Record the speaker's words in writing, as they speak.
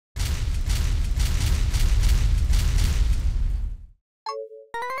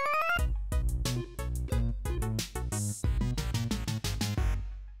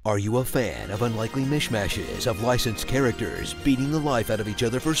Are you a fan of unlikely mishmashes of licensed characters beating the life out of each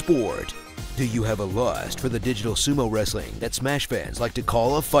other for sport? Do you have a lust for the digital sumo wrestling that Smash fans like to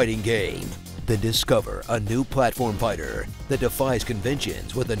call a fighting game? Then discover a new platform fighter that defies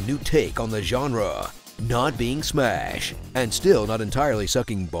conventions with a new take on the genre, not being Smash and still not entirely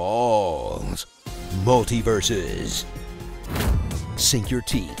sucking balls. Multiversus. Sink your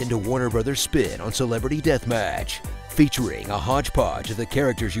teeth into Warner Brothers' spin on Celebrity Deathmatch, featuring a hodgepodge of the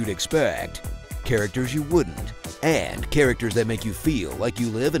characters you'd expect, characters you wouldn't, and characters that make you feel like you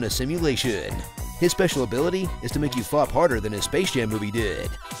live in a simulation. His special ability is to make you flop harder than his Space Jam movie did,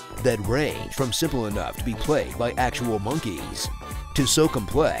 that range from simple enough to be played by actual monkeys, to so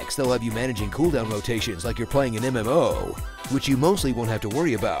complex they'll have you managing cooldown rotations like you're playing an MMO, which you mostly won't have to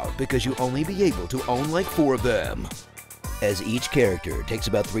worry about because you'll only be able to own like 4 of them. As each character takes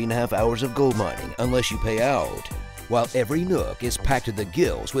about 3.5 hours of gold mining unless you pay out, while every nook is packed to the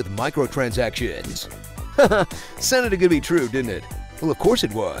gills with microtransactions. Haha, sounded too good to be true, didn't it? Well, of course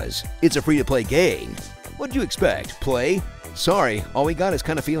it was. It's a free-to-play game. What'd you expect? Play? Sorry, all we got is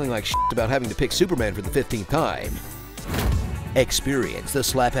kind of feeling like shit about having to pick Superman for the 15th time. Experience the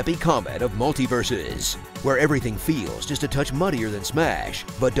slap-happy combat of Multiversus, where everything feels just a touch muddier than Smash,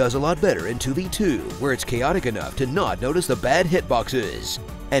 but does a lot better in 2v2, where it's chaotic enough to not notice the bad hitboxes,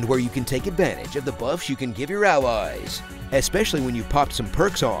 and where you can take advantage of the buffs you can give your allies, especially when you popped some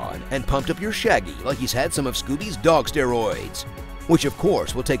perks on and pumped up your Shaggy like he's had some of Scooby's dog steroids, which of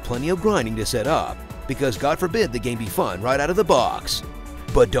course will take plenty of grinding to set up, because God forbid the game be fun right out of the box.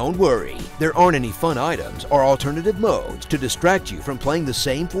 But don't worry, there aren't any fun items or alternative modes to distract you from playing the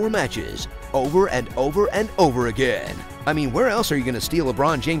same 4 matches over and over and over again. I mean, where else are you going to steal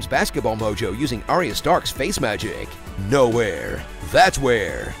LeBron James basketball mojo using Arya Stark's face magic? Nowhere. That's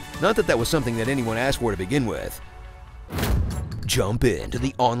where. Not that that was something that anyone asked for to begin with. Jump into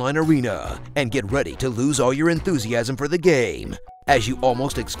the online arena and get ready to lose all your enthusiasm for the game, as you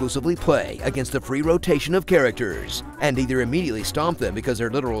almost exclusively play against the free rotation of characters, and either immediately stomp them because they're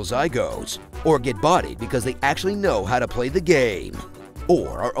literal zygotes, or get bodied because they actually know how to play the game,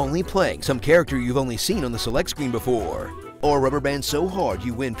 or are only playing some character you've only seen on the select screen before, or rubber band so hard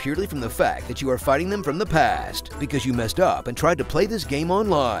you win purely from the fact that you are fighting them from the past because you messed up and tried to play this game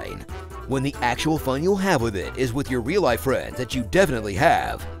online, when the actual fun you'll have with it is with your real-life friends that you definitely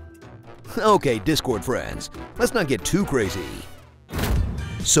have. Okay, Discord friends, let's not get too crazy.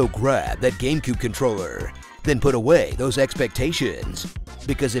 So grab that GameCube controller, then put away those expectations.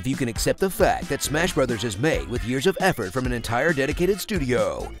 Because if you can accept the fact that Smash Bros. Is made with years of effort from an entire dedicated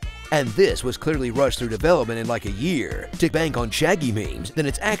studio, and this was clearly rushed through development in like a year to bank on Shaggy memes, then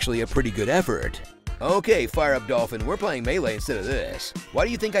it's actually a pretty good effort. Okay, Fire Up Dolphin, we're playing Melee instead of this. Why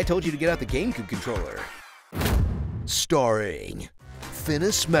do you think I told you to get out the GameCube controller? Starring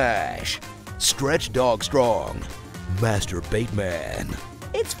Finna Smash, Stretch Dog Strong, Master Bateman.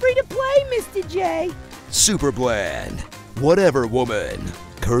 It's free to play, Mr. J. Super Bland, Whatever Woman,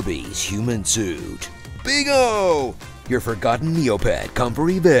 Kirby's Human Suit, Big O, your forgotten Neopet come for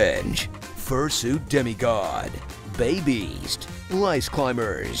revenge, Fursuit Demigod, Baybeast, Lice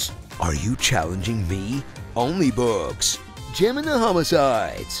Climbers, Are You Challenging Me? Only Books, Gem and the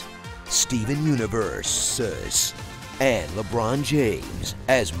Homicides, Steven Universe, and LeBron James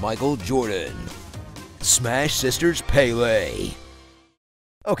as Michael Jordan. Smash Sisters Pele.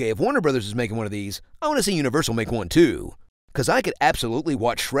 Okay, if Warner Brothers is making one of these, I want to see Universal make one too. Cause I could absolutely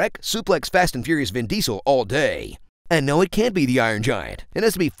watch Shrek suplex Fast and Furious Vin Diesel all day. And no, it can't be the Iron Giant. It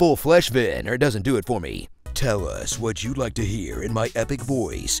has to be full flesh Vin, or it doesn't do it for me. Tell us what you'd like to hear in my epic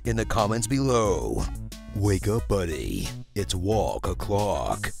voice in the comments below. Wake up, buddy. It's walk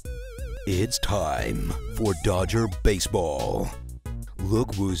o'clock. It's time for Dodger Baseball.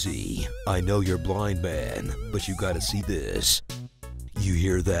 Look, Woozy, I know you're blind, man, but you gotta see this. You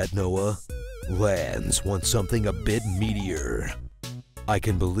hear that, Noah? Lance wants something a bit meatier. I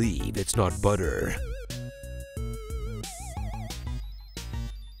can believe it's not butter,